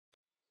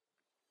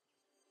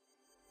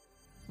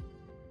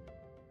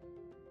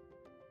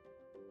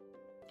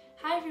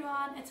Hi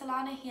everyone, it's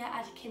Alana here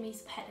at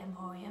Kimmy's Pet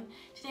Emporium.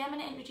 Today I'm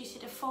going to introduce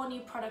you to 4 new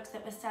products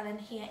that we're selling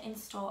here in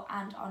store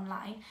and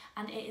online,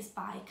 and it is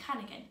by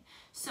Canagan.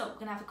 So we're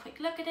going to have a quick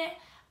look at it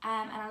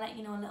and I'll let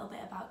you know a little bit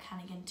about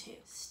Canagan too.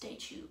 Stay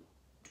tuned.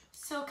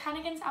 So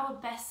Canagan's our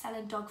best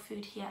selling dog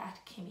food here at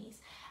Kimmy's.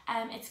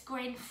 It's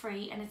grain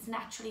free and it's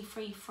naturally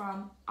free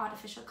from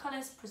artificial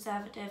colours,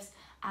 preservatives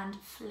and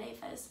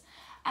flavours.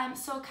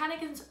 So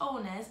Canagan's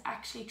owners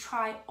actually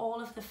try all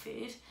of the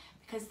food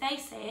because they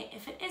say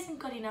if it isn't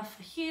good enough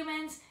for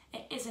humans,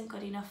 it isn't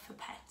good enough for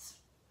pets.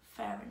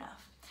 Fair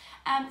enough.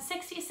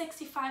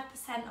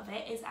 60–65% of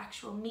it is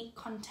actual meat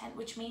content,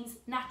 which means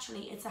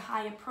naturally it's a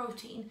higher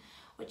protein,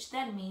 which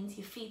then means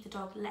you feed the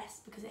dog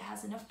less because it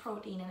has enough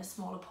protein in a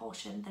smaller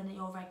portion than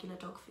your regular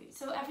dog food.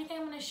 So everything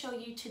I'm going to show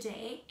you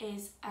today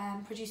is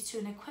produced to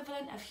an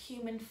equivalent of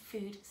human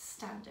food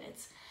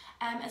standards.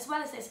 As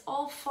well as this,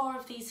 all 4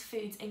 of these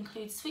foods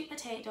include sweet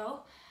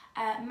potato,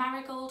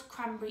 marigold,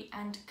 cranberry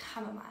and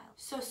chamomile.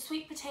 So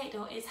sweet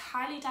potato is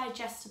highly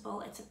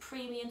digestible, it's a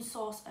premium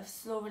source of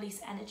slow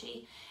release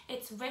energy,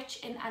 it's rich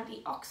in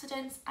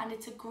antioxidants and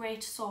it's a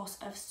great source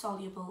of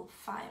soluble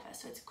fibre,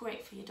 so it's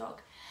great for your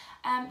dog.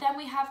 Then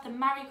we have the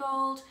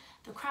marigold,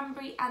 the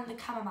cranberry and the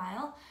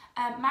chamomile.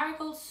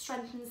 Marigold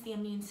strengthens the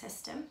immune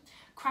system,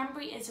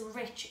 cranberry is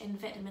rich in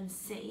vitamin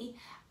C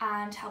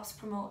and helps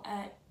promote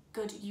a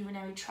good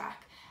urinary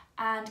tract,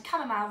 and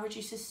chamomile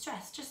reduces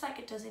stress just like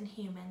it does in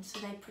humans, so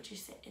they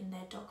produce it in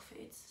their dog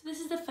foods. So this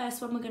is the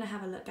first one we're going to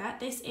have a look at.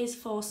 This is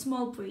for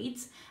small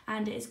breeds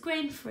and it is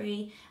grain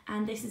free,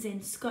 and this is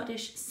in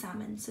Scottish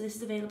salmon. So this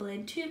is available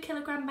in 2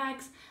 kilogram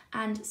bags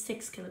and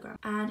 6 kilogram,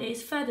 and it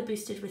is further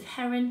boosted with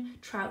heron,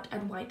 trout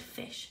and white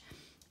fish,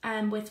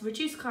 with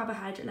reduced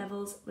carbohydrate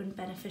levels and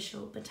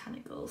beneficial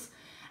botanicals.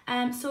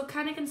 So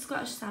Canagan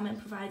Scottish Salmon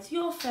provides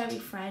your furry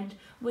friend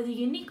with a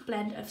unique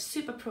blend of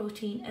super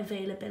protein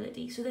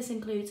availability. So this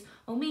includes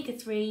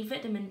omega-3,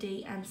 vitamin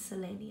D and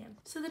selenium.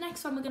 So the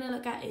next one we're going to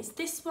look at is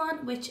this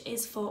one, which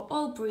is for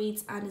all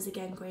breeds and is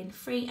again grain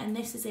free, and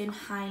this is in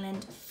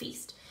Highland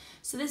Feast.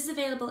 So this is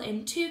available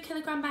in 2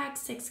 kilogram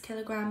bags, 6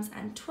 kilograms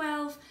and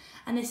 12,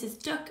 and this is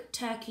duck,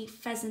 turkey,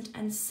 pheasant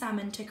and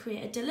salmon to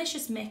create a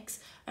delicious mix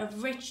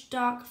of rich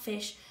dark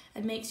fish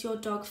and makes your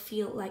dog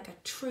feel like a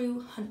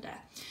true hunter.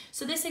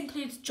 So this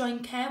includes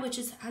joint care, which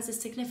has a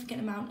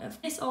significant amount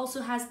of. This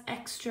also has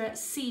extra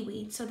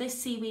seaweed. So this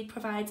seaweed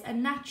provides a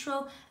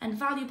natural and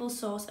valuable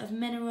source of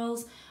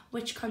minerals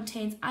which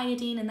contains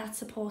iodine, and that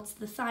supports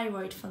the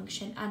thyroid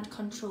function and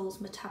controls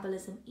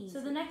metabolism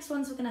easily. So the next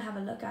ones we're going to have a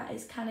look at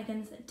is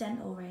Canagan's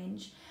dental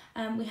range.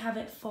 We have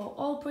it for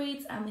all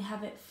breeds and we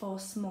have it for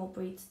small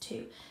breeds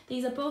too.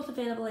 These are both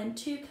available in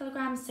 2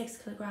 kilogram, 6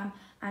 kilogram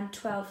and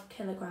 12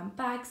 kilogram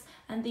bags,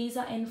 and these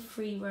are in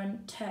free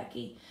run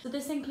turkey. So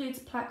this includes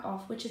plaque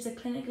off, which is a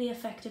clinically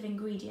effective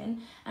ingredient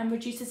and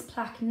reduces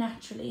plaque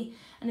naturally,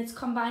 and it's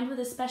combined with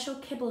a special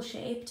kibble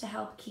shape to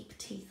help keep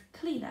teeth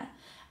cleaner.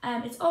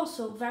 It's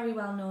also very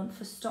well known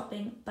for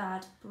stopping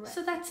bad breath.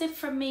 So that's it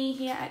from me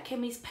here at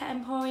Kimmy's Pet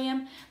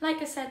Emporium.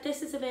 Like I said,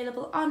 this is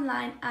available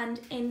online and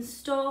in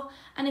store,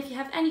 and if you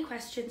have any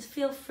questions,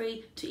 feel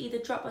free to either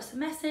drop us a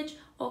message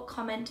or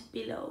comment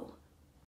below.